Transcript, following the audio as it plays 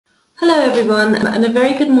Hello everyone, and a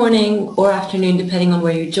very good morning or afternoon depending on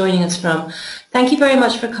where you're joining us from. Thank you very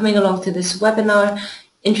much for coming along to this webinar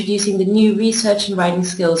introducing the new research and writing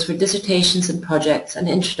skills for dissertations and projects and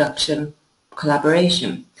introduction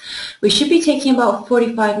collaboration. We should be taking about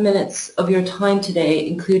 45 minutes of your time today,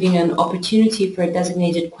 including an opportunity for a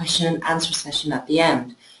designated question and answer session at the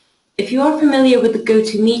end. If you are familiar with the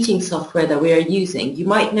GoToMeeting software that we are using, you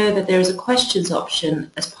might know that there is a questions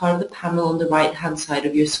option as part of the panel on the right-hand side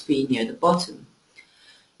of your screen near the bottom.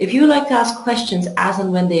 If you would like to ask questions as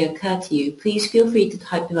and when they occur to you, please feel free to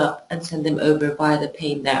type them up and send them over via the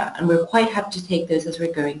pane there, and we're quite happy to take those as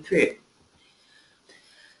we're going through.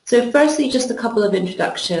 So firstly, just a couple of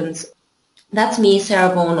introductions. That's me,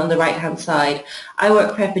 Sarah Vaughan, on the right-hand side. I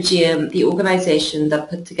work for Epigeum, the organisation that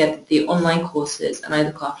put together the online courses, and I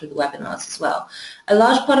look after the webinars as well. A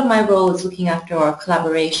large part of my role is looking after our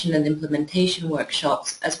collaboration and implementation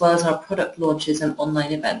workshops, as well as our product launches and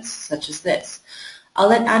online events such as this. I'll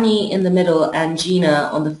let Annie in the middle and Gina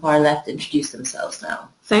on the far left introduce themselves now.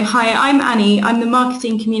 So hi, I'm Annie. I'm the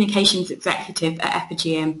Marketing Communications Executive at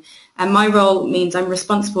Epigeum, and my role means I'm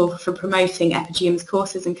responsible for promoting Epigeum's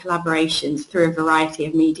courses and collaborations through a variety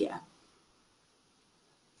of media.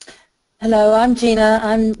 Hello, I'm Gina.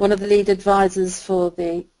 I'm one of the lead advisors for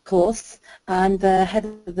the course. I'm the head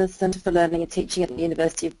of the Centre for Learning and Teaching at the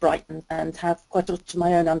University of Brighton and have quite a lot of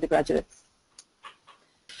my own undergraduates.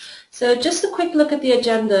 So just a quick look at the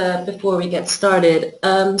agenda before we get started.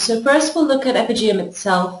 So first we'll look at Epigeum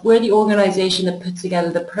itself. We're the organisation that put together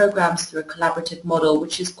the programs through a collaborative model,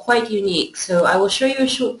 which is quite unique. So I will show you a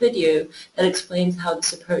short video that explains how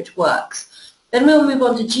this approach works. Then we'll move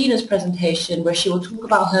on to Gina's presentation, where she will talk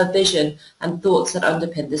about her vision and thoughts that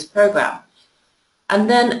underpin this program. And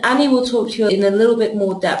then Annie will talk to you in a little bit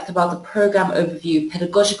more depth about the program overview,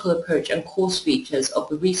 pedagogical approach and course features of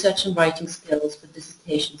the research and writing skills for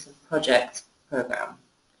dissertations and projects program.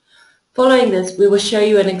 Following this, we will show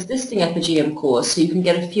you an existing Epigeum course so you can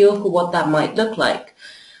get a feel for what that might look like.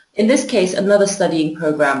 In this case, another studying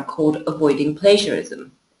program called Avoiding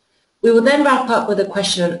Plagiarism. We will then wrap up with a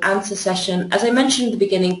question and answer session. As I mentioned in the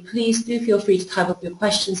beginning, please do feel free to type up your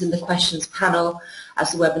questions in the questions panel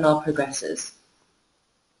as the webinar progresses.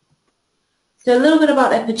 So a little bit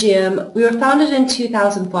about Epigeum. We were founded in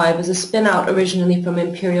 2005 as a spin-out originally from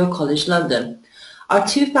Imperial College London. Our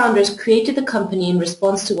two founders created the company in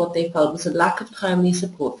response to what they felt was a lack of timely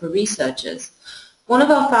support for researchers. One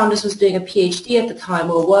of our founders was doing a PhD at the time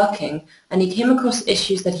while working, and he came across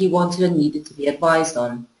issues that he wanted and needed to be advised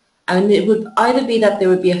on. And it would either be that there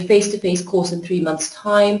would be a face-to-face course in 3 months'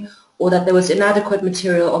 time, or that there was inadequate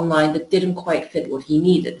material online that didn't quite fit what he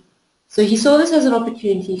needed. So he saw this as an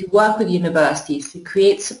opportunity to work with universities to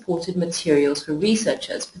create supported materials for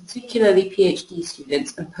researchers, particularly PhD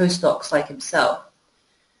students and postdocs like himself.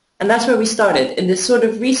 And that's where we started, in this sort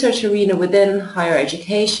of research arena within higher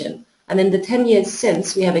education. And in the 10 years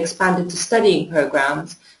since, we have expanded to studying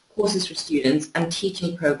programs, courses for students, and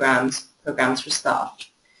teaching programs for staff.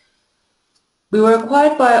 We were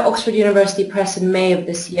acquired by Oxford University Press in May of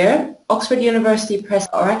this year. Oxford University Press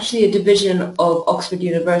are actually a division of Oxford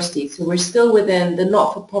University, so we're still within the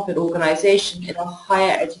not-for-profit organisation in a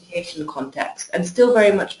higher education context and still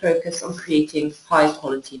very much focused on creating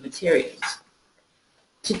high-quality materials.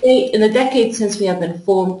 To date, in the decade since we have been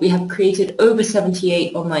formed, we have created over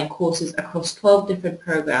 78 online courses across 12 different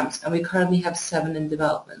programs, and we currently have 7 in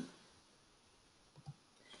development.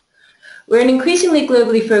 We're an increasingly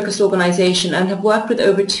globally focused organisation and have worked with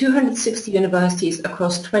over 260 universities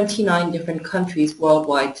across 29 different countries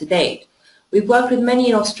worldwide to date. We've worked with many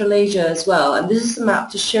in Australasia as well, and this is a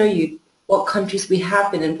map to show you what countries we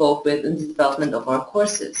have been involved with in the development of our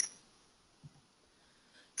courses.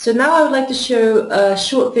 So now I would like to show a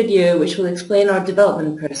short video which will explain our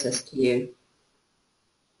development process to you.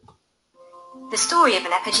 The story of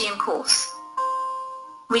an Epigeum course.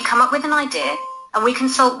 We come up with an idea and we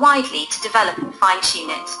consult widely to develop and fine-tune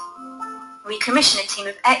it. We commission a team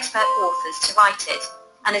of expert authors to write it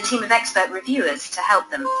and a team of expert reviewers to help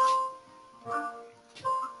them.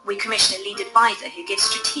 We commission a lead advisor who gives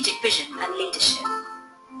strategic vision and leadership.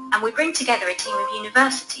 And we bring together a team of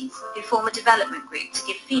universities who form a development group to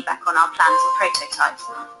give feedback on our plans and prototypes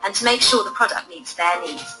and to make sure the product meets their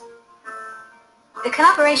needs. The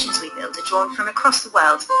collaborations we build are drawn from across the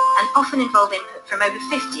world and often involve input from over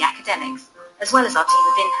 50 academics, as well as our team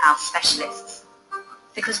of in-house specialists.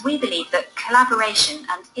 Because we believe that collaboration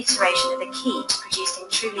and iteration are the key to producing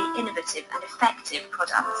truly innovative and effective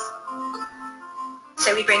products.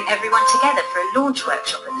 So we bring everyone together for a launch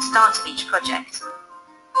workshop at the start of each project.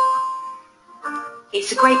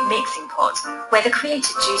 It's a great mixing pot where the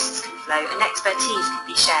creative juices can flow and expertise can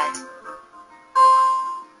be shared.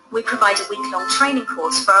 We provide a week-long training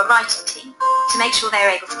course for our writing team to make sure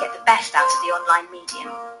they're able to get the best out of the online medium.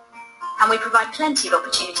 And we provide plenty of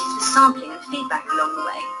opportunities for sampling and feedback along the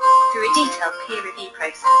way through a detailed peer review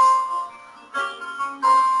process.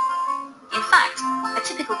 In fact, a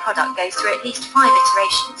typical product goes through at least 5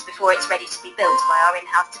 iterations before it's ready to be built by our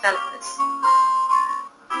in-house developers.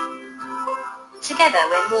 Together,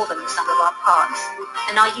 we're more than the sum of our parts,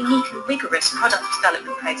 and our unique and rigorous product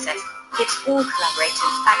development process gives all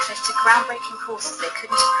collaborators access to groundbreaking courses they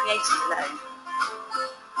couldn't have created alone.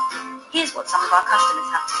 Here's what some of our customers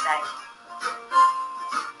have to say.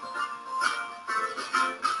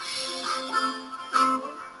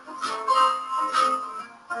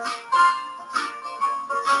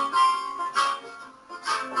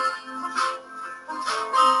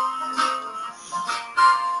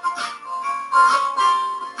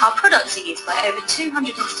 Our products are used by over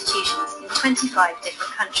 200 institutions in 25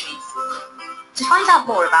 different countries. To find out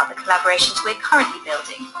more about the collaborations we're currently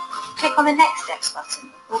building, click on the Next Steps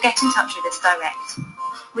button or get in touch with us direct.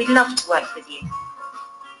 We'd love to work with you.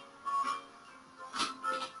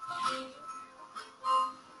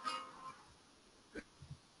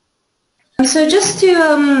 So just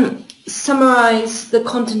to summarize the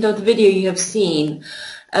content of the video you have seen,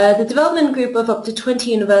 the development group of up to 20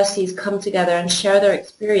 universities come together and share their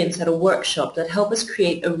experience at a workshop that help us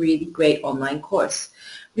create a really great online course.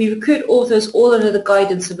 We recruit authors all under the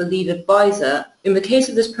guidance of a lead advisor. In the case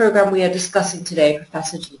of this program we are discussing today,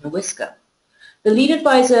 Professor Gina Wisker. The lead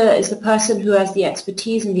advisor is the person who has the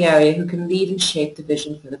expertise in the area who can lead and shape the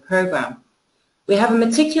vision for the program. We have a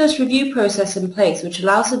meticulous review process in place which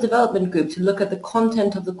allows the development group to look at the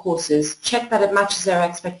content of the courses, check that it matches their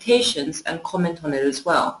expectations and comment on it as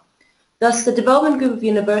well. Thus, the development group of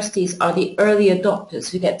universities are the early adopters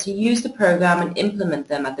who get to use the program and implement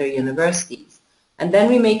them at their universities. And then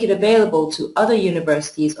we make it available to other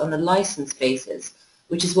universities on a license basis,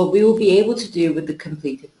 which is what we will be able to do with the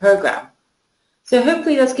completed program. So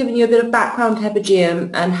hopefully that's given you a bit of background to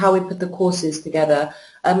Epigeum and how we put the courses together.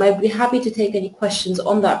 I'd be happy to take any questions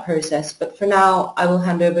on that process, but for now I will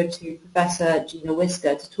hand over to Professor Gina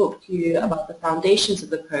Wisker to talk to you about the foundations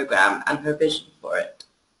of the program and her vision for it.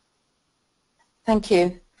 Thank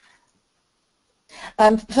you.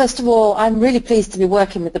 First of all, I'm really pleased to be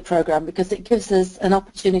working with the program because it gives us an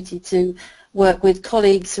opportunity to work with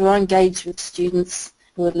colleagues who are engaged with students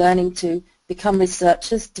who are learning to become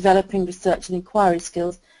researchers, developing research and inquiry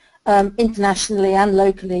skills internationally and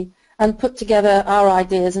locally, and put together our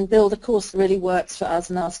ideas and build a course that really works for us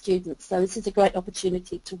and our students. So this is a great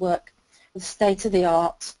opportunity to work with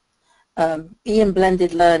state-of-the-art EM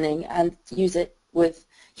blended learning and use it with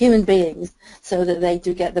human beings so that they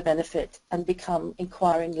do get the benefit and become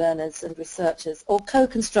inquiring learners and researchers, or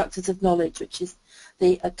co-constructors of knowledge, which is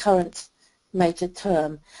the current major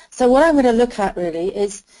term. So what I'm going to look at really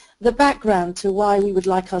is the background to why we would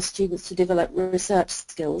like our students to develop research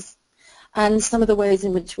skills and some of the ways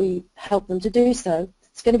in which we help them to do so.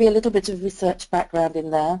 It's going to be a little bit of research background in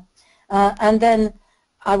there. And then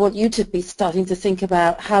I want you to be starting to think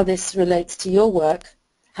about how this relates to your work,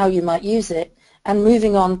 how you might use it, and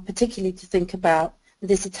moving on particularly to think about the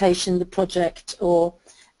dissertation, the project, or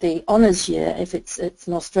the honours year, if it's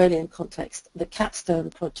an Australian context, the capstone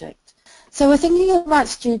project. So we're thinking about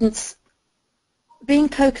students being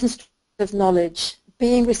co-constructors of knowledge,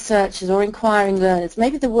 being researchers or inquiring learners.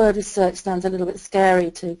 Maybe the word research sounds a little bit scary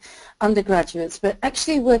to undergraduates, but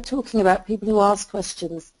actually we're talking about people who ask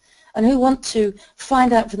questions and who want to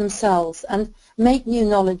find out for themselves and make new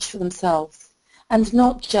knowledge for themselves, and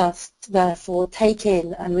not just, therefore, take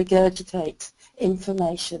in and regurgitate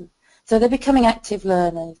information. So they're becoming active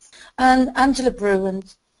learners. And Angela Brew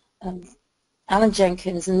and Alan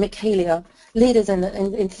Jenkins and Mick Healy are leaders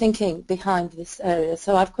in thinking behind this area,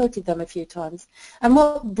 so I've quoted them a few times. And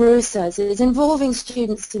what Brew says is involving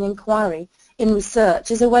students in inquiry, in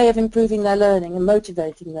research, is a way of improving their learning and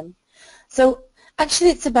motivating them. So actually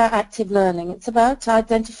it's about active learning. It's about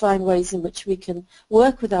identifying ways in which we can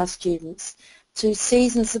work with our students to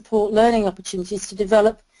seize and support learning opportunities to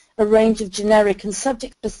develop a range of generic and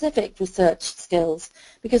subject-specific research skills,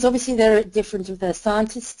 because obviously they're different of their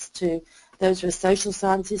scientists to those who are social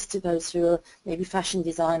scientists, to those who are maybe fashion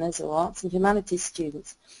designers or arts and humanities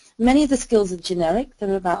students. Many of the skills are generic.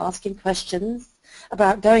 They're about asking questions,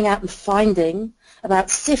 about going out and finding, about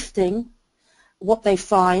sifting what they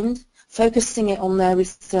find, focusing it on their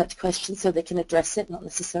research questions so they can address it, not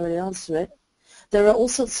necessarily answer it. There are all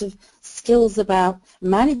sorts of skills about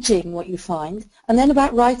managing what you find, and then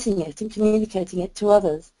about writing it and communicating it to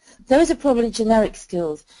others. Those are probably generic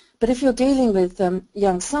skills, but if you're dealing with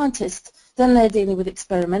young scientists, then they're dealing with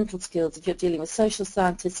experimental skills. If you're dealing with social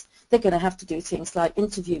scientists, they're going to have to do things like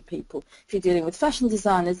interview people. If you're dealing with fashion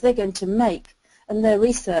designers, they're going to make, and their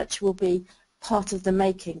research will be part of the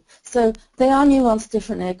making. So they are nuanced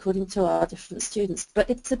differently according to our different students, but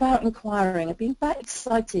it's about inquiring and being quite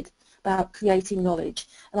excited about creating knowledge.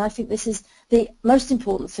 And I think this is the most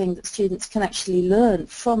important thing that students can actually learn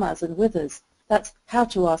from us and with us. That's how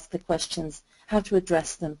to ask the questions, how to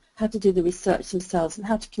address them, how to do the research themselves, and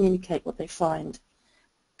how to communicate what they find.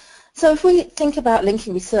 So if we think about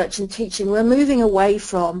linking research and teaching, we're moving away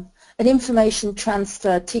from an information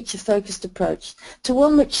transfer, teacher-focused approach to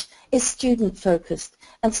one which is student-focused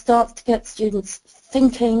and starts to get students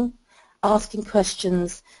thinking, asking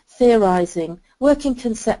questions, theorizing, working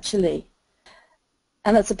conceptually.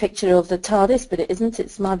 And that's a picture of the TARDIS, but it isn't.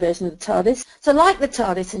 It's my version of the TARDIS. So like the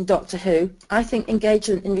TARDIS in Doctor Who, I think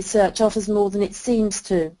engagement in research offers more than it seems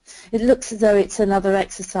to. It looks as though it's another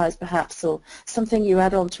exercise, perhaps, or something you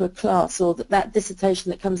add on to a class, or that dissertation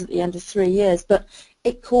that comes at the end of 3 years. But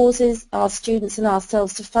it causes our students and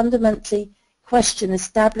ourselves to fundamentally question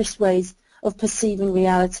established ways of perceiving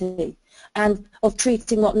reality and of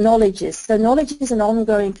treating what knowledge is. So knowledge is an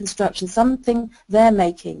ongoing construction, something they're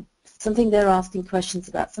making, something they're asking questions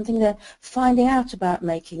about, something they're finding out about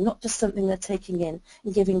making, not just something they're taking in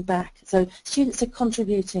and giving back. So students are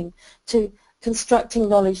contributing to constructing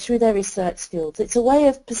knowledge through their research skills. It's a way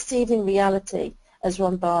of perceiving reality, as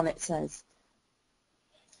Ron Barnett says.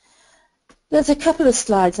 There's a couple of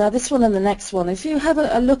slides now, this one and the next one. If you have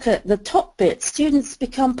a look at the top bit, students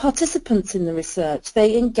become participants in the research.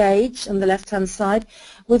 They engage, on the left-hand side,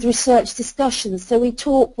 with research discussions. So we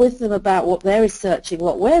talk with them about what they're researching,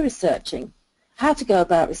 what we're researching, how to go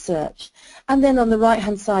about research. And then on the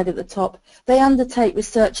right-hand side at the top, they undertake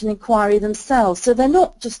research and inquiry themselves. So they're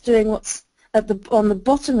not just doing what's on the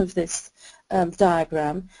bottom of this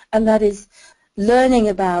diagram, and that is learning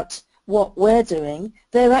about what we're doing.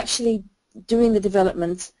 They're actually doing the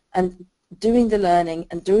development and doing the learning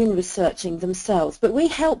and doing the researching themselves. But we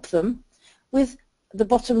help them with the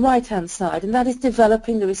bottom right-hand side, and that is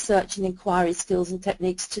developing the research and inquiry skills and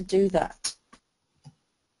techniques to do that.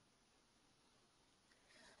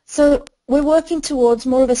 So we're working towards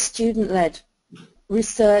more of a student-led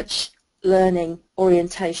research, learning,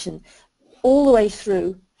 orientation, all the way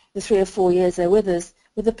through the 3 or 4 years they're with us,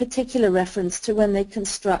 with a particular reference to when they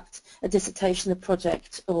construct a dissertation, a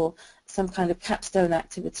project, or some kind of capstone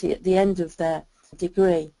activity at the end of their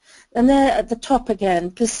degree. And they're at the top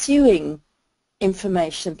again, pursuing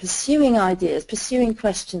information, pursuing ideas, pursuing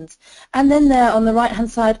questions. And then they're on the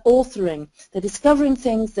right-hand side, authoring. They're discovering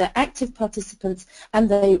things, they're active participants, and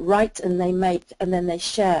they write and they make and then they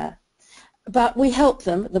share. But we help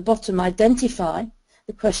them at the bottom identify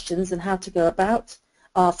the questions and how to go about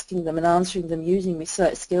asking them and answering them using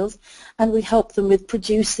research skills, and we help them with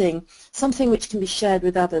producing something which can be shared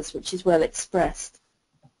with others, which is well expressed.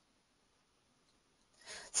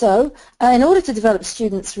 So in order to develop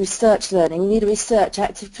students' research learning, we need a research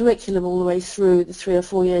active curriculum all the way through the 3 or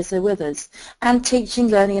 4 years they're with us, and teaching,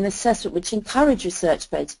 learning and assessment which encourage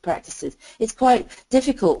research-based practices. It's quite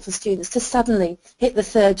difficult for students to suddenly hit the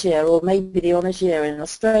 3rd year or maybe the honours year in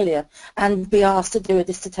Australia and be asked to do a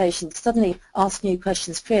dissertation, suddenly ask new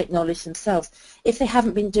questions, create knowledge themselves, if they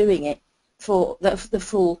haven't been doing it for the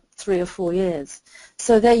full 3 or 4 years.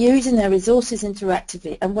 So they're using their resources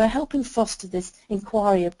interactively, and we're helping foster this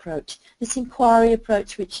inquiry approach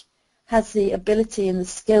which has the ability and the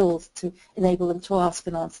skills to enable them to ask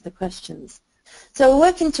and answer the questions. So we're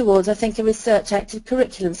working towards, I think, a research active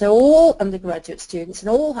curriculum. So all undergraduate students in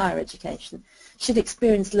all higher education should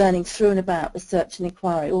experience learning through and about research and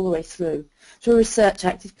inquiry all the way through a research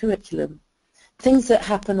active curriculum. Things that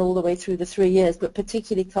happen all the way through the 3 years, but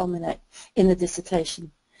particularly culminate in the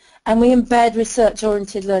dissertation. And we embed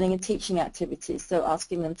research-oriented learning and teaching activities, so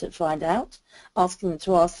asking them to find out, asking them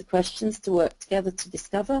to ask the questions, to work together to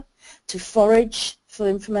discover, to forage for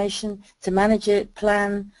information, to manage it,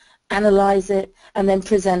 plan, analyze it, and then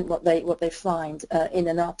present what they find in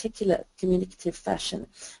an articulate, communicative fashion,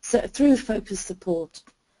 so through focused support.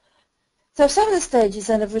 So some of the stages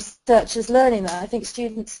then of researchers learning that I think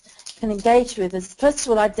students can engage with is, first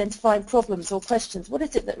of all, identifying problems or questions. What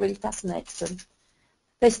is it that really fascinates them?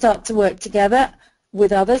 They start to work together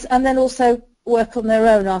with others, and then also work on their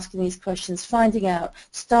own, asking these questions, finding out,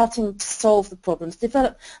 starting to solve the problems,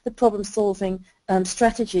 develop the problem-solving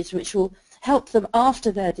strategies which will help them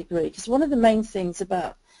after their degree. Because one of the main things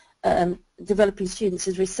about developing students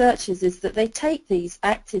as researchers is that they take these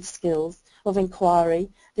active skills of inquiry,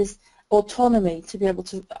 this autonomy to be able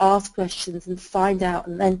to ask questions and find out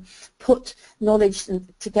and then put knowledge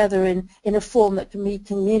together in a form that can be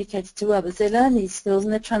communicated to others. They learn these skills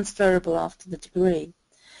and they're transferable after the degree.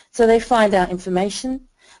 So they find out information,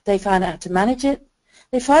 they find out how to manage it,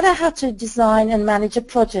 they find out how to design and manage a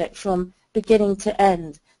project from beginning to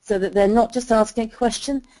end, so that they're not just asking a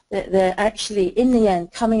question, they're actually, in the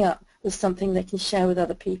end, coming up with something they can share with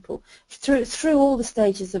other people. Through all the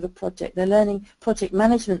stages of a project, they're learning project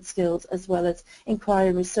management skills as well as inquiry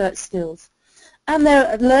and research skills. And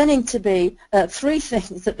they're learning to be three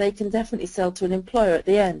things that they can definitely sell to an employer at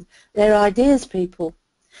the end. They're ideas people.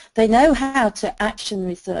 They know how to action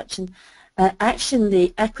research and action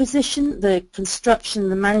the acquisition, the construction,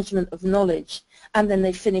 the management of knowledge, and then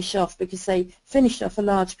they finish off because they finished off a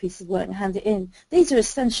large piece of work and hand it in. These are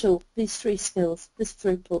essential, these three skills, this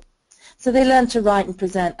throughput. So they learn to write and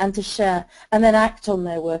present and to share and then act on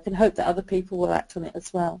their work and hope that other people will act on it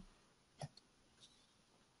as well.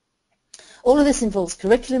 All of this involves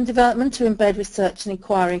curriculum development to embed research and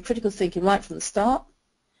inquiry and critical thinking right from the start,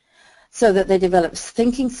 so that they develop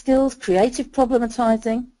thinking skills, creative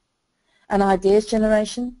problematizing, and ideas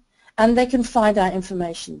generation, and they can find out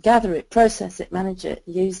information, gather it, process it, manage it,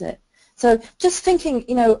 use it. So just thinking,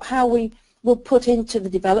 you know, how we will put into the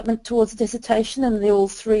development towards a dissertation and all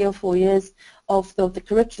 3 or 4 years of the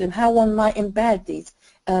curriculum, how one might embed these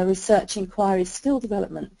research inquiry skill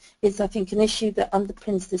development is, I think, an issue that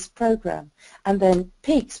underpins this program, and then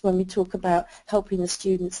peaks when we talk about helping the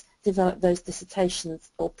students develop those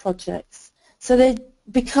dissertations or projects. So they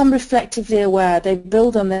become reflectively aware, they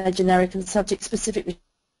build on their generic and subject-specific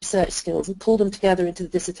research skills and pull them together into the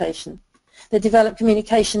dissertation. They develop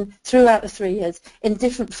communication throughout the 3 years in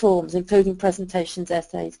different forms, including presentations,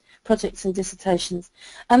 essays, projects and dissertations,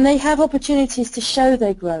 and they have opportunities to show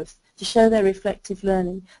their growth, to show their reflective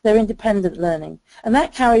learning, their independent learning, and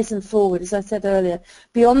that carries them forward, as I said earlier,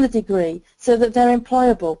 beyond the degree, so that they're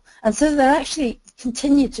employable and so that they actually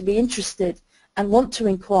continue to be interested and want to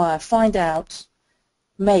inquire, find out,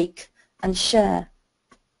 make and share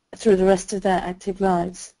through the rest of their active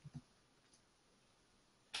lives.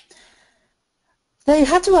 They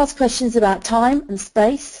have to ask questions about time and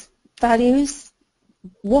space, values,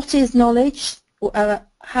 what is knowledge,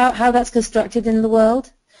 how that's constructed in the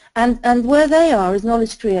world, and where they are as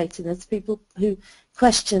knowledge creators, as people who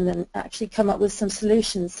question and actually come up with some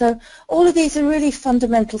solutions. So all of these are really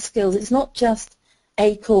fundamental skills. It's not just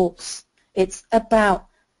a course. It's about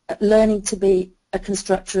learning to be a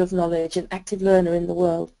constructor of knowledge, an active learner in the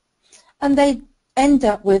world. And they end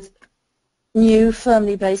up with new,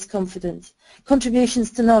 firmly based confidence,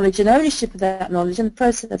 contributions to knowledge and ownership of that knowledge and the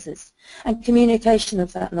processes, and communication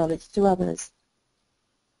of that knowledge to others.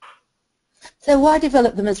 So why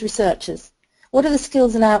develop them as researchers? What are the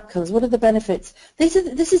skills and outcomes? What are the benefits? This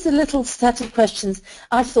is a little set of questions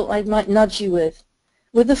I thought I might nudge you with.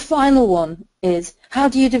 Well, the final one is, how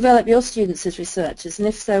do you develop your students as researchers, and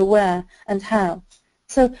if so, where and how?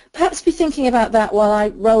 So perhaps be thinking about that while I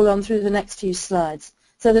roll on through the next few slides,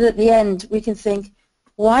 so that at the end we can think,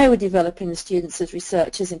 why are we developing the students as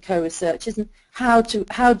researchers and co-researchers, and how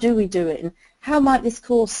do we do it, and how might this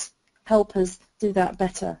course help us do that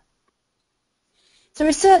better? So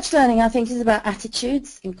research learning, I think, is about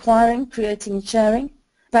attitudes, inquiring, creating and sharing,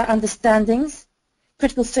 about understandings,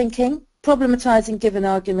 critical thinking, problematizing given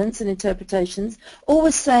arguments and interpretations,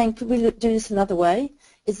 always saying, could we do this another way?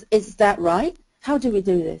 Is that right? How do we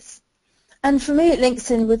do this? And for me it links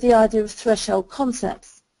in with the idea of threshold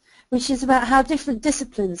concepts, which is about how different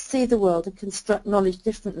disciplines see the world and construct knowledge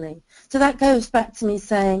differently. So that goes back to me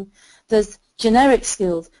saying there's generic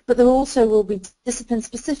skills, but there also will be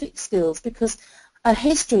discipline-specific skills, because a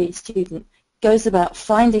history student goes about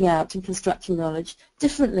finding out and constructing knowledge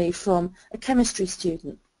differently from a chemistry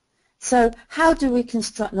student. So how do we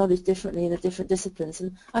construct knowledge differently in the different disciplines?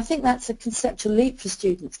 And I think that's a conceptual leap for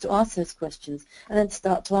students to ask those questions and then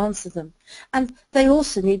start to answer them. And they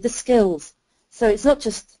also need the skills. So it's not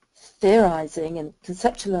just theorizing and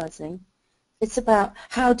conceptualizing. It's about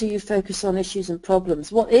how do you focus on issues and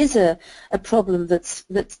problems. What is a problem that's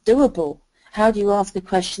doable? How do you ask a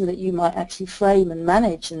question that you might actually frame and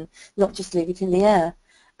manage and not just leave it in the air?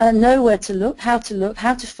 Know where to look, how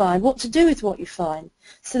to find, what to do with what you find.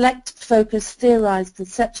 Select, focus, theorize,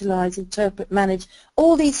 conceptualize, interpret, manage.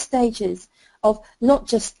 All these stages of not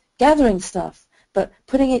just gathering stuff, but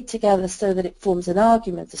putting it together so that it forms an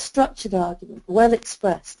argument, a structured argument, well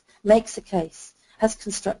expressed, makes a case, has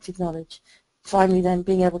constructed knowledge. Finally then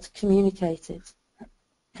being able to communicate it.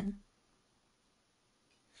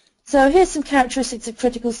 So here's some characteristics of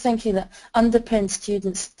critical thinking that underpin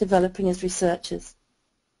students developing as researchers.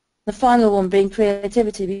 The final one being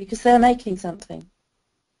creativity, because they're making something.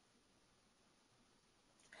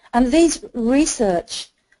 And these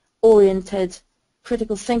research-oriented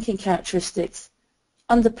critical thinking characteristics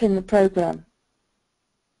underpin the program.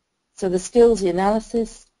 So the skills, the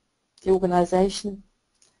analysis, the organisation,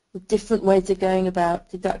 the different ways of going about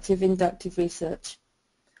deductive, inductive research,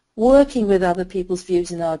 working with other people's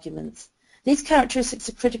views and arguments. These characteristics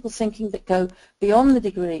of critical thinking that go beyond the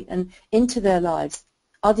degree and into their lives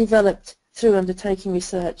are developed through undertaking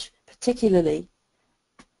research, particularly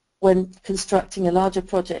when constructing a larger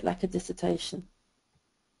project like a dissertation.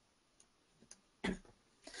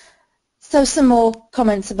 So some more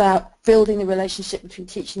comments about building the relationship between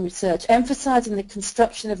teaching and research, emphasising the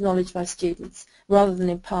construction of knowledge by students rather than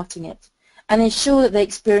imparting it, and ensure that they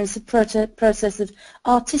experience the process of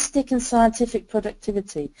artistic and scientific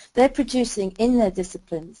productivity. They're producing in their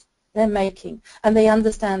disciplines, they're making, and they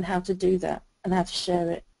understand how to do that and how to share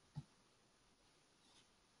it.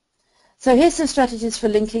 So here's some strategies for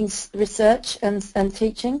linking research and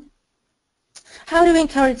teaching. How do we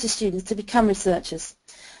encourage the students to become researchers?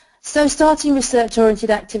 So starting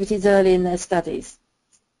research-oriented activities early in their studies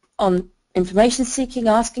on information seeking,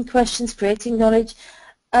 asking questions, creating knowledge,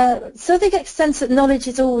 so they get a sense that knowledge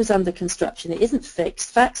is always under construction. It isn't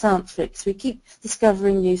fixed. Facts aren't fixed. We keep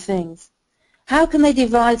discovering new things. How can they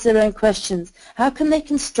devise their own questions? How can they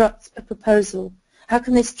construct a proposal? How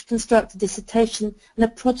can they construct a dissertation and a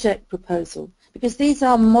project proposal? Because these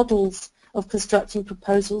are models of constructing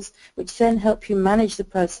proposals which then help you manage the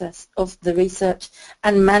process of the research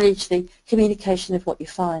and manage the communication of what you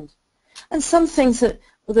find. And some things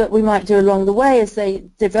that we might do along the way as they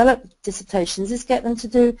develop dissertations is get them to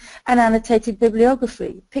do an annotated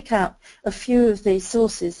bibliography, pick out a few of the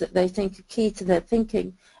sources that they think are key to their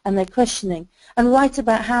thinking and their questioning, and write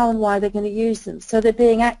about how and why they're going to use them. So they're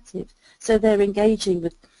being active, so they're engaging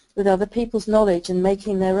with other people's knowledge and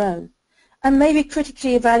making their own. And maybe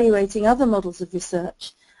critically evaluating other models of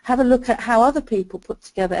research. Have a look at how other people put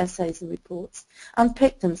together essays and reports.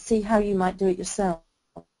 Unpick them, see how you might do it yourself.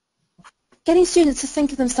 Getting students to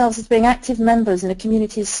think of themselves as being active members in a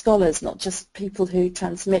community of scholars, not just people who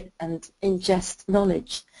transmit and ingest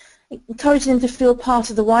knowledge. Encouraging them to feel part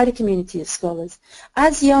of the wider community of scholars.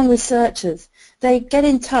 As young researchers, they get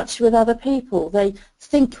in touch with other people, they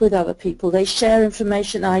think with other people, they share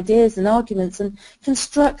information, ideas and arguments and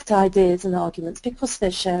construct ideas and arguments because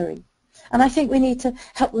they're sharing. And I think we need to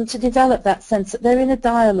help them to develop that sense that they're in a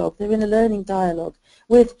dialogue, they're in a learning dialogue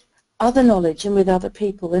with other knowledge and with other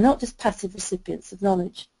people. They're not just passive recipients of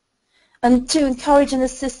knowledge. And to encourage and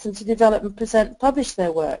assist them to develop and present, publish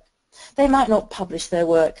their work. They might not publish their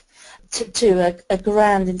work to a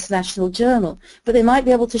grand international journal, but they might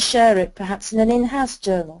be able to share it perhaps in an in-house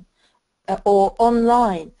journal or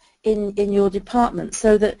online in your department,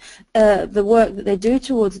 so that the work that they do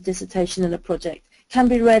towards a dissertation and a project can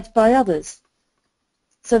be read by others.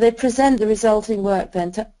 So they present the resulting work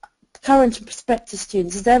then to current and prospective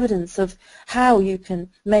students as evidence of how you can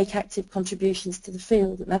make active contributions to the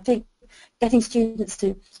field. And I think getting students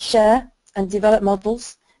to share and develop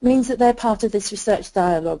models means that they're part of this research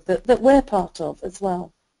dialogue that we're part of as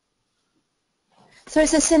well. So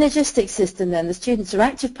it's a synergistic system then. The students are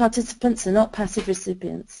active participants and not passive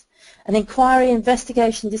recipients. And inquiry,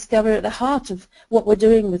 investigation, discovery are at the heart of what we're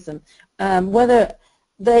doing with them. Whether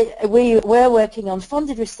we're working on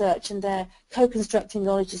funded research and they're co-constructing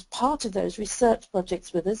knowledge as part of those research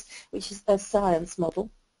projects with us, which is a science model,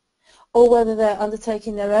 or whether they're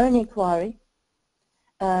undertaking their own inquiry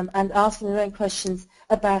and asking their own questions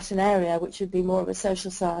about an area which would be more of a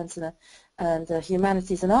social science and a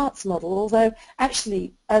humanities and arts model, although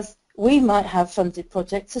actually as we might have funded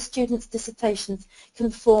projects, the students' dissertations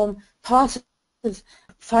can form part of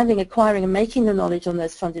finding, acquiring and making the knowledge on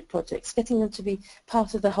those funded projects. Getting them to be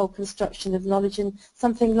part of the whole construction of knowledge in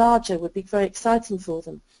something larger would be very exciting for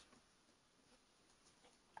them.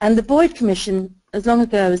 And the Boyd Commission, as long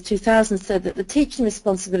ago as 2000, said that the teaching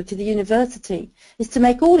responsibility of the university is to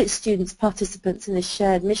make all its students participants in this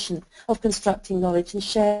shared mission of constructing knowledge and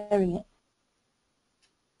sharing it.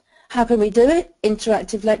 How can we do it?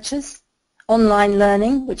 Interactive lectures, online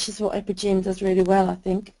learning, which is what Epigeum does really well, I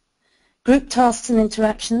think, group tasks and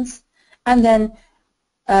interactions, and then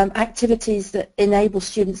activities that enable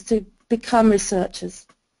students to become researchers.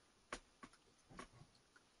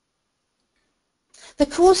 The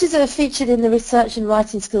courses that are featured in the Research and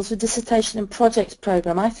Writing Skills for Dissertation and Projects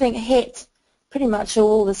programme, I think, hit pretty much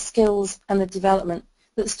all the skills and the development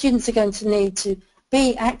that students are going to need to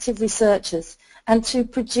be active researchers and to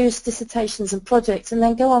produce dissertations and projects, and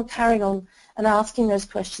then go on carrying on and asking those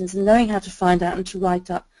questions and knowing how to find out and to write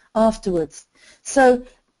up afterwards. So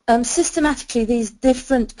systematically, these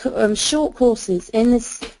different short courses in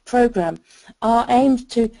this program are aimed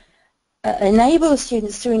to enable the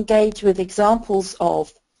students to engage with examples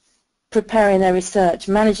of preparing their research,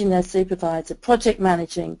 managing their supervisor, project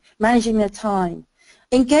managing their time,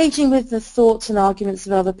 engaging with the thoughts and arguments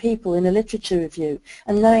of other people in a literature review,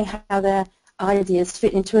 and knowing how their ideas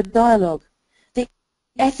fit into a dialogue. The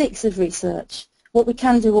ethics of research, what we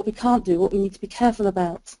can do, what we can't do, what we need to be careful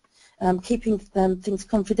about, keeping things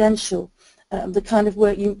confidential, the kind of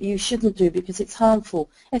work you shouldn't do because it's harmful.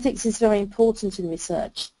 Ethics is very important in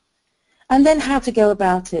research. And then how to go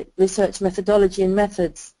about it, research methodology and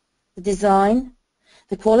methods, the design,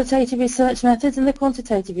 the qualitative research methods and the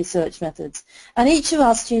quantitative research methods. And each of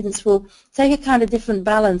our students will take a kind of different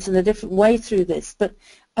balance and a different way through this, but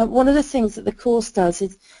one of the things that the course does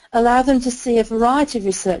is allow them to see a variety of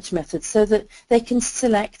research methods so that they can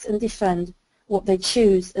select and defend what they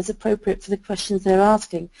choose as appropriate for the questions they're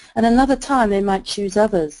asking. And another time they might choose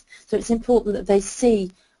others. So it's important that they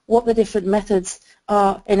see what the different methods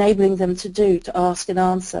are enabling them to do, to ask and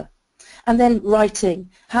answer. And then writing,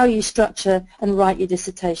 how you structure and write your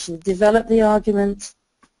dissertation. Develop the argument,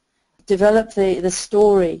 develop the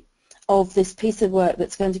story of this piece of work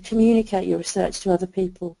that's going to communicate your research to other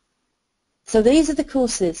people. So these are the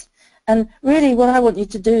courses. And really what I want you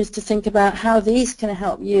to do is to think about how these can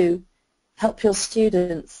help you, help your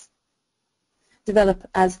students develop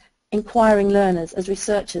as inquiring learners, as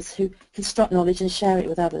researchers who construct knowledge and share it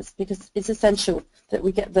with others, because it's essential that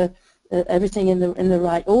we get everything in the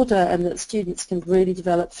right order and that students can really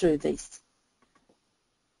develop through these.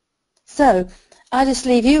 So I just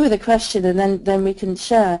leave you with a question, and then we can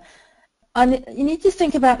share. You need to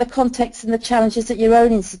think about the context and the challenges at your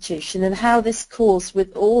own institution and how this course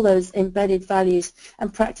with all those embedded values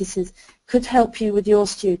and practices could help you with your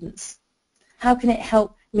students. How can it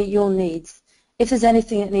help meet your needs? If there's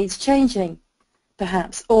anything that needs changing,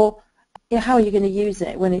 perhaps, or how are you going to use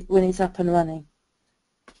it when it's up and running?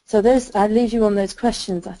 So I leave you on those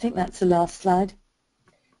questions. I think that's the last slide.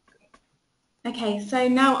 Okay, so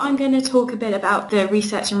now I'm going to talk a bit about the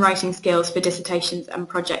research and writing skills for dissertations and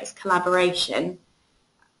projects collaboration.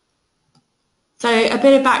 So a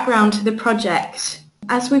bit of background to the project.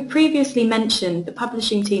 As we previously mentioned, the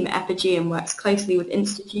publishing team at Epigeum works closely with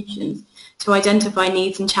institutions to identify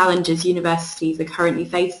needs and challenges universities are currently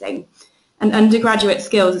facing, and undergraduate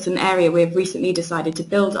skills is an area we have recently decided to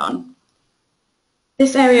build on.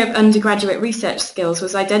 This area of undergraduate research skills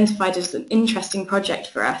was identified as an interesting project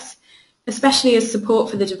for us, especially as support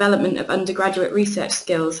for the development of undergraduate research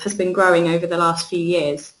skills has been growing over the last few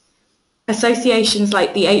years. Associations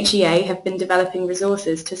like the HEA have been developing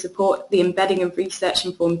resources to support the embedding of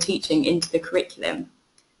research-informed teaching into the curriculum.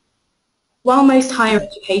 While most higher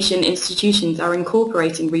education institutions are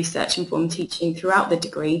incorporating research-informed teaching throughout the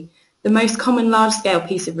degree, the most common large-scale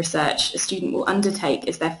piece of research a student will undertake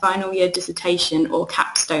is their final year dissertation or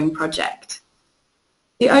capstone project.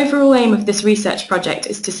 The overall aim of this research project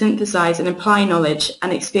is to synthesize and apply knowledge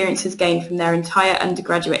and experiences gained from their entire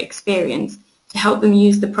undergraduate experience to help them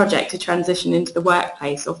use the project to transition into the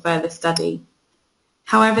workplace or further study.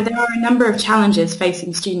 However, there are a number of challenges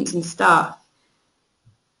facing students and staff.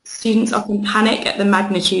 Students often panic at the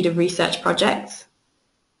magnitude of research projects.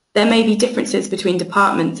 There may be differences between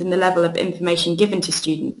departments in the level of information given to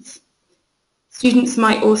students. Students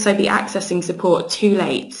might also be accessing support too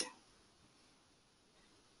late.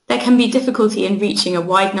 There can be difficulty in reaching a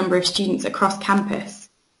wide number of students across campus.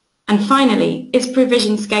 And finally, is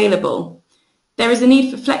provision scalable? There is a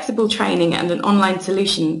need for flexible training, and an online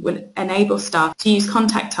solution would enable staff to use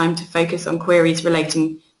contact time to focus on queries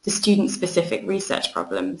relating to student-specific research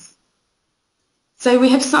problems. So we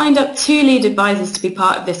have signed up 2 lead advisors to be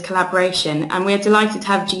part of this collaboration, and we are delighted to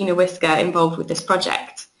have Gina Wisker involved with this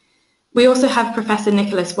project. We also have Professor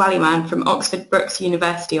Nicholas Wallyman from Oxford Brookes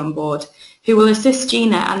University on board, who will assist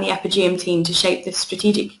Gina and the Epigeum team to shape the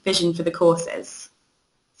strategic vision for the courses.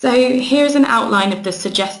 So here's an outline of the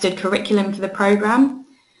suggested curriculum for the programme.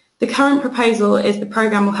 The current proposal is the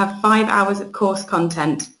programme will have 5 hours of course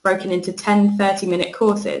content broken into 10 30-minute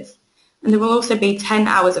courses, and there will also be 10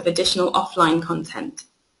 hours of additional offline content.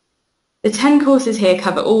 The 10 courses here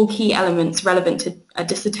cover all key elements relevant to a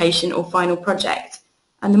dissertation or final project,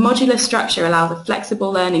 and the modular structure allows a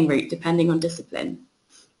flexible learning route depending on discipline.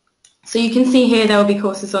 So you can see here there will be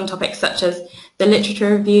courses on topics such as the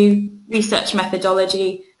literature review, research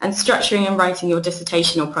methodology, and structuring and writing your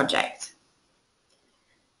dissertation or project.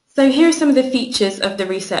 So here are some of the features of the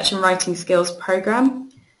Research and Writing Skills programme.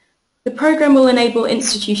 The programme will enable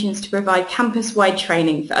institutions to provide campus-wide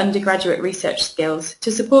training for undergraduate research skills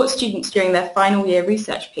to support students during their final year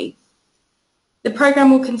research piece. The programme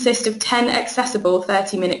will consist of 10 accessible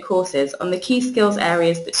 30-minute courses on the key skills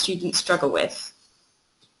areas that students struggle with.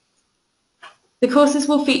 The courses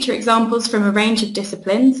will feature examples from a range of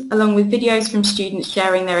disciplines, along with videos from students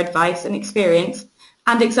sharing their advice and experience,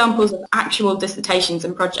 and examples of actual dissertations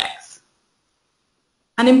and projects.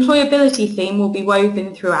 An employability theme will be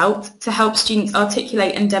woven throughout to help students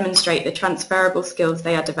articulate and demonstrate the transferable skills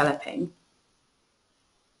they are developing.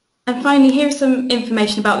 And finally, here's some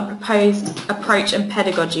information about the proposed approach and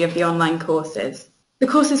pedagogy of the online courses. The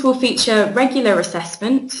courses will feature regular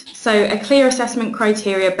assessment, so a clear assessment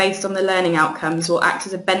criteria based on the learning outcomes will act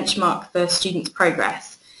as a benchmark for students'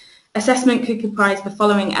 progress. Assessment could comprise the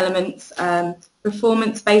following elements: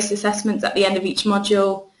 performance-based assessments at the end of each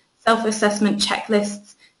module, self-assessment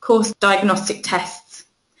checklists, course diagnostic tests.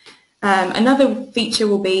 Another feature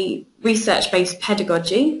will be research-based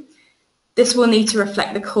pedagogy. This will need to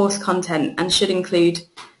reflect the course content and should include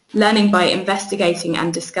learning by investigating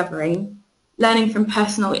and discovering, learning from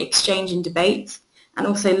personal exchange and debate, and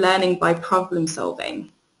also learning by problem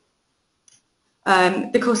solving.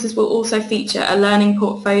 The courses will also feature a learning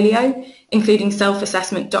portfolio, including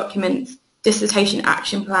self-assessment documents, dissertation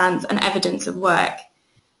action plans, and evidence of work.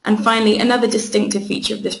 And finally, another distinctive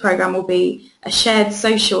feature of this programme will be a shared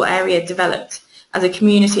social area developed as a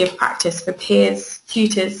community of practice for peers,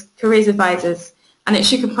 tutors, careers advisors, and it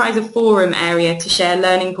should comprise a forum area to share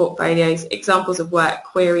learning portfolios, examples of work,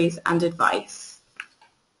 queries, and advice.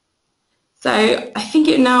 So I think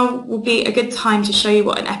it now will be a good time to show you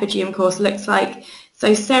what an Epigeum course looks like.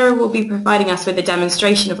 So Sarah will be providing us with a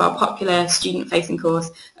demonstration of our popular student-facing course,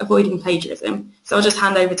 Avoiding Plagiarism. So I'll just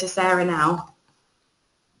hand over to Sarah now.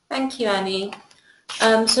 Thank you, Annie.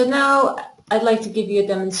 So now I'd like to give you a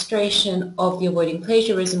demonstration of the Avoiding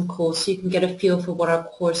Plagiarism course so you can get a feel for what our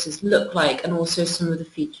courses look like and also some of the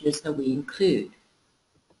features that we include.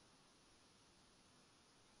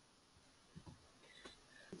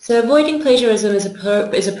 So Avoiding Plagiarism is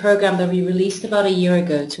a program that we released about a year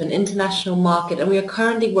ago to an international market, and we are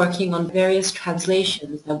currently working on various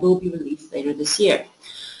translations that will be released later this year.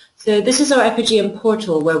 So this is our Epigeum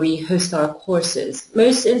portal where we host our courses.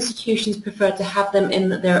 Most institutions prefer to have them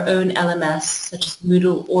in their own LMS, such as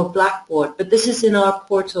Moodle or Blackboard, but this is in our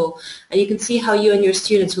portal, and you can see how you and your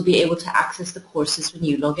students will be able to access the courses when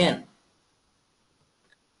you log in.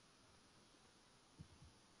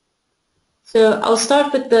 So I'll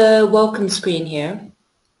start with the welcome screen here.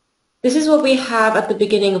 This is what we have at the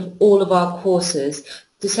beginning of all of our courses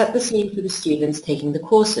to set the scene for the students taking the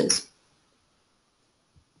courses.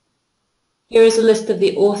 Here is a list of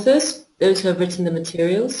the authors, those who have written the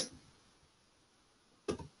materials,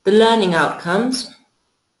 the learning outcomes,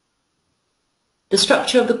 the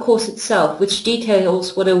structure of the course itself, which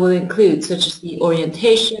details what it will include, such as the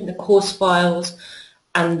orientation, the course files,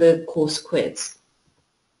 and the course quiz.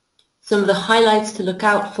 Some of the highlights to look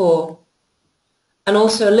out for, and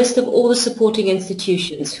also a list of all the supporting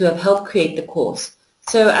institutions who have helped create the course.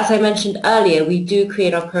 So as I mentioned earlier, we do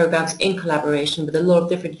create our programs in collaboration with a lot of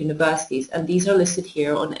different universities, and these are listed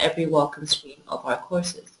here on every welcome screen of our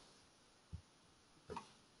courses.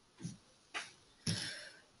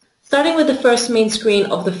 Starting with the first main screen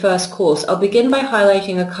of the first course, I'll begin by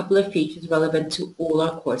highlighting a couple of features relevant to all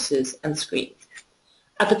our courses and screens.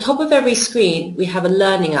 At the top of every screen, we have a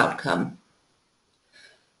learning outcome,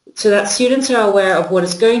 so that students are aware of what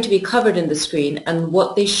is going to be covered in the screen and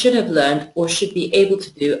what they should have learned or should be able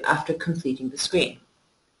to do after completing the screen.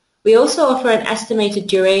 We also offer an estimated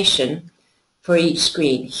duration for each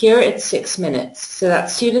screen. Here it's 6 minutes, so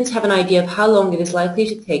that students have an idea of how long it is likely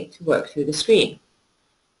to take to work through the screen.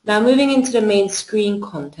 Now moving into the main screen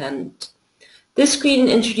content. This screen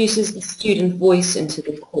introduces the student voice into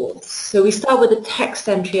the course. So we start with a text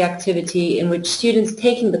entry activity in which students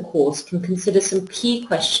taking the course can consider some key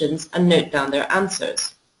questions and note down their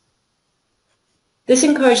answers. This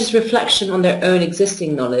encourages reflection on their own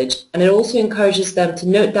existing knowledge, and it also encourages them to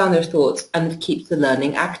note down their thoughts, and it keeps the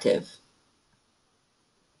learning active.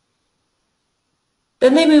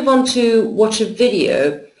 Then they move on to watch a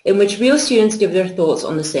video in which real students give their thoughts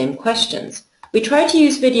on the same questions. We try to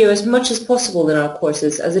use video as much as possible in our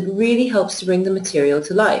courses as it really helps to bring the material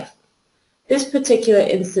to life. This particular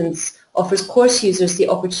instance offers course users the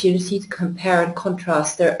opportunity to compare and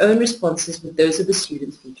contrast their own responses with those of the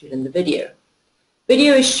students featured in the video.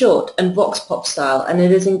 Video is short and vox pop style, and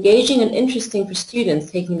it is engaging and interesting for students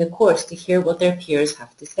taking the course to hear what their peers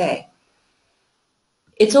have to say.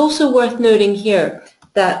 It's also worth noting here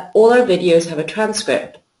that all our videos have a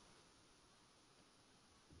transcript.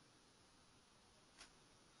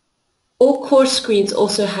 All course screens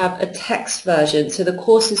also have a text version, so the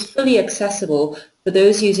course is fully accessible for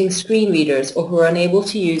those using screen readers or who are unable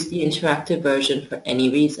to use the interactive version for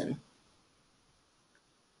any reason.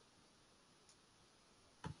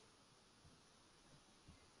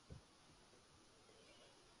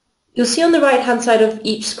 You'll see on the right-hand side of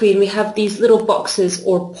each screen we have these little boxes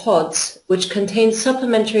or pods which contain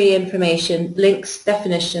supplementary information, links,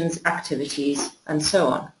 definitions, activities, and so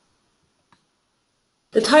on.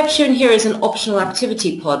 The type shown here is an optional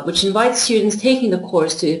activity pod which invites students taking the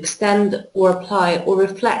course to extend or apply or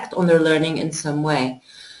reflect on their learning in some way.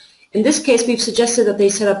 In this case, we've suggested that they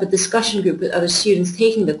set up a discussion group with other students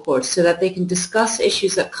taking the course so that they can discuss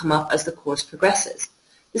issues that come up as the course progresses.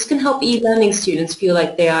 This can help e-learning students feel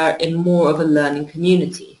like they are in more of a learning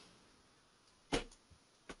community.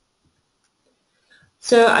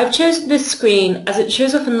 So I've chosen this screen as it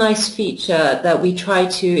shows off a nice feature that we try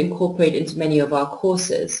to incorporate into many of our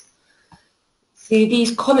courses. See,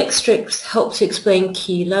 these comic strips help to explain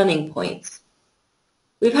key learning points.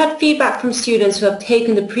 We've had feedback from students who have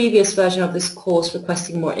taken the previous version of this course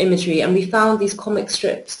requesting more imagery, and we found these comic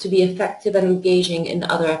strips to be effective and engaging in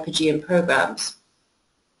other Epigeum programs.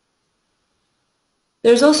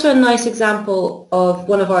 There's also a nice example of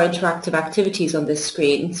one of our interactive activities on this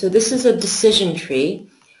screen. So this is a decision tree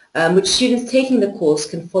which students taking the course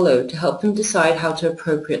can follow to help them decide how to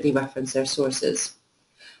appropriately reference their sources.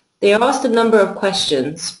 They are asked a number of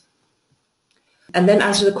questions and then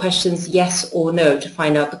answer the questions yes or no to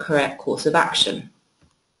find out the correct course of action.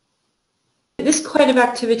 This kind of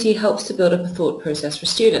activity helps to build up a thought process for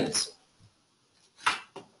students.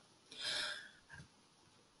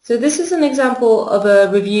 So this is an example of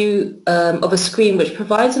a review of a screen which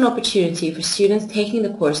provides an opportunity for students taking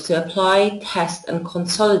the course to apply, test and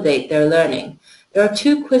consolidate their learning. There are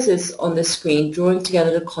 2 quizzes on this screen drawing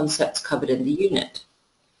together the concepts covered in the unit.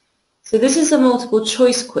 So this is a multiple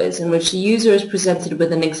choice quiz in which the user is presented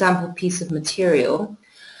with an example piece of material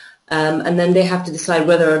and then they have to decide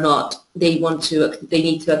whether or not they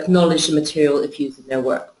need to acknowledge the material if used in their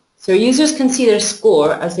work. So users can see their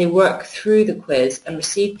score as they work through the quiz and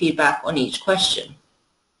receive feedback on each question.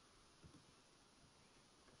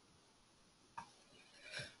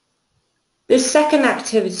 This second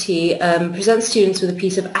activity presents students with a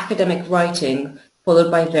piece of academic writing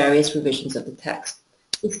followed by various revisions of the text.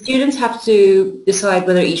 The students have to decide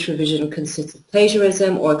whether each revision consists of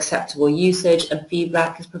plagiarism or acceptable usage, and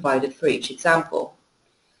feedback is provided for each example.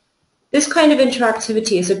 This kind of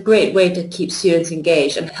interactivity is a great way to keep students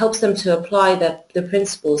engaged and helps them to apply the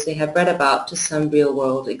principles they have read about to some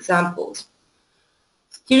real-world examples.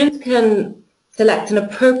 Students can select an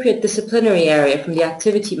appropriate disciplinary area from the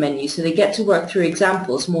activity menu so they get to work through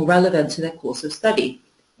examples more relevant to their course of study.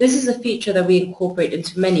 This is a feature that we incorporate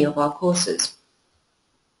into many of our courses.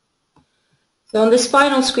 So on this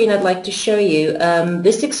final screen I'd like to show you,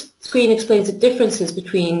 this screen explains the differences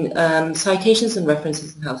between citations and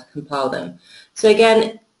references and how to compile them. So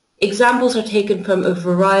again, examples are taken from a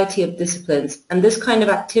variety of disciplines, and this kind of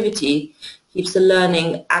activity keeps the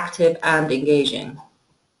learning active and engaging.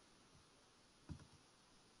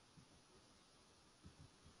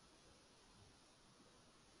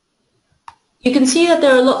 You can see that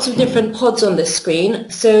there are lots of different pods on this screen.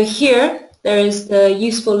 So here there is the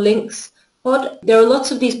useful links pod. There are lots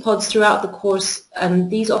of these pods throughout the course, and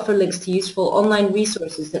these offer links to useful online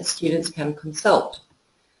resources that students can consult.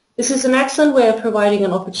 This is an excellent way of providing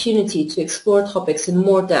an opportunity to explore topics in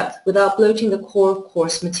more depth without bloating the core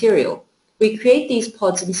course material. We create these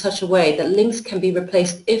pods in such a way that links can be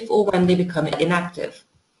replaced if or when they become inactive.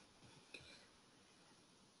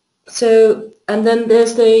 And then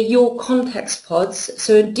there's the Your Context pods.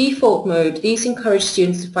 So in default mode, these encourage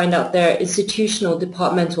students to find out their institutional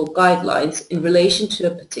departmental guidelines in relation to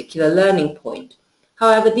a particular learning point.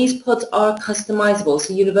 However, these pods are customizable,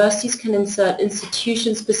 so universities can insert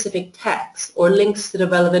institution-specific text or links to the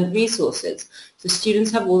relevant resources, so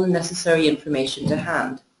students have all the necessary information to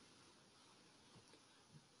hand.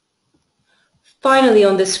 Finally,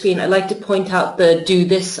 on this screen, I'd like to point out the Do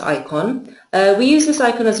This icon. We use this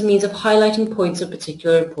icon as a means of highlighting points of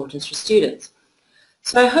particular importance for students.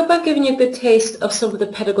 So I hope I've given you a good taste of some of the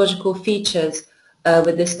pedagogical features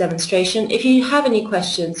with this demonstration. If you have any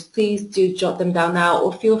questions, please do jot them down now,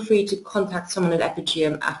 or feel free to contact someone at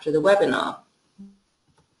Epigeum after the webinar.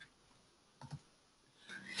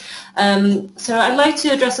 So I'd like to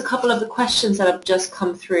address a couple of the questions that have just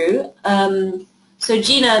come through. So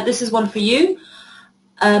Gina, this is one for you.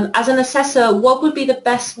 As an assessor, what would be the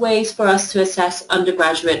best ways for us to assess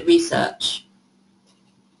undergraduate research?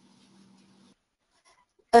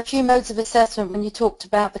 A few modes of assessment when you talked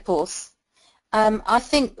about the course. I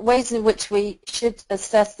think ways in which we should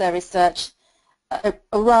assess their research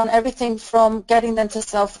run everything from getting them to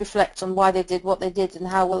self-reflect on why they did what they did and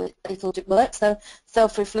how well they thought it worked, so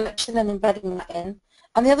self-reflection and embedding that in.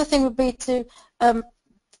 And the other thing would be to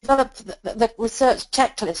develop the research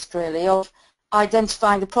checklist, really, of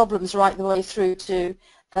identifying the problems right the way through to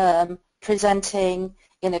presenting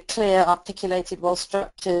in a clear, articulated,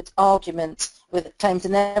 well-structured argument with claims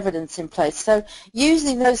and evidence in place. So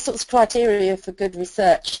using those sorts of criteria for good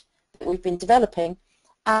research that we've been developing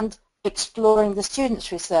and exploring the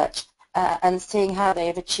students' research and seeing how they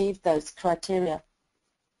have achieved those criteria.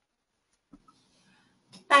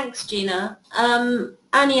 Thanks, Gina.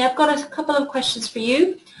 Annie, I've got a couple of questions for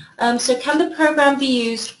you. So can the program be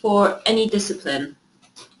used for any discipline?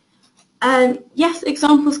 Yes,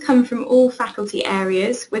 examples come from all faculty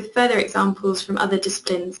areas, with further examples from other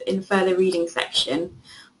disciplines in the further reading section.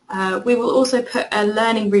 We will also put a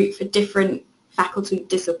learning route for different faculty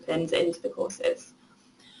disciplines into the courses.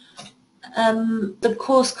 The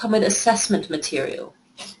course come with assessment material?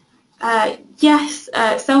 Yes,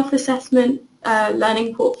 self-assessment,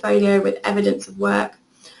 learning portfolio with evidence of work.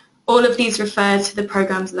 All of these refer to the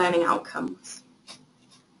programme's learning outcomes.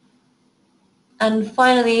 And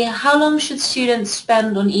finally, how long should students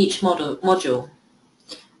spend on each module?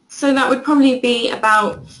 So that would probably be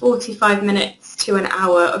about 45 minutes to an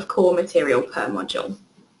hour of core material per module.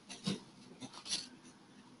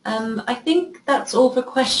 I think that's all for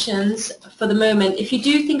questions for the moment. If you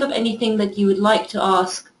do think of anything that you would like to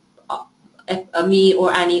ask me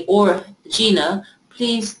or Annie or Gina,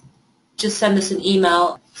 please just send us an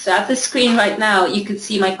email. So at the screen right now, you can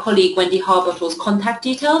see my colleague Wendy Harbottle's contact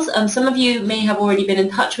details. Some of you may have already been in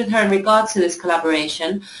touch with her in regards to this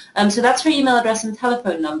collaboration. So that's her email address and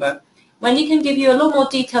telephone number. Wendy can give you a lot more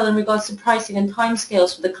detail in regards to pricing and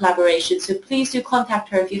timescales for the collaboration, so please do contact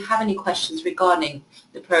her if you have any questions regarding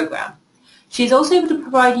the program. She's also able to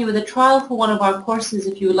provide you with a trial for one of our courses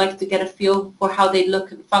if you would like to get a feel for how they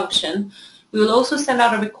look and function. We will also send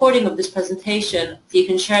out a recording of this presentation so you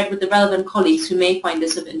can share it with the relevant colleagues who may find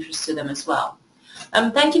this of interest to them as well.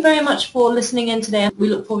 Thank you very much for listening in today, and we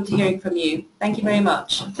look forward to hearing from you. Thank you very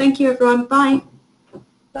much. Thank you, everyone. Bye.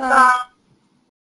 Bye.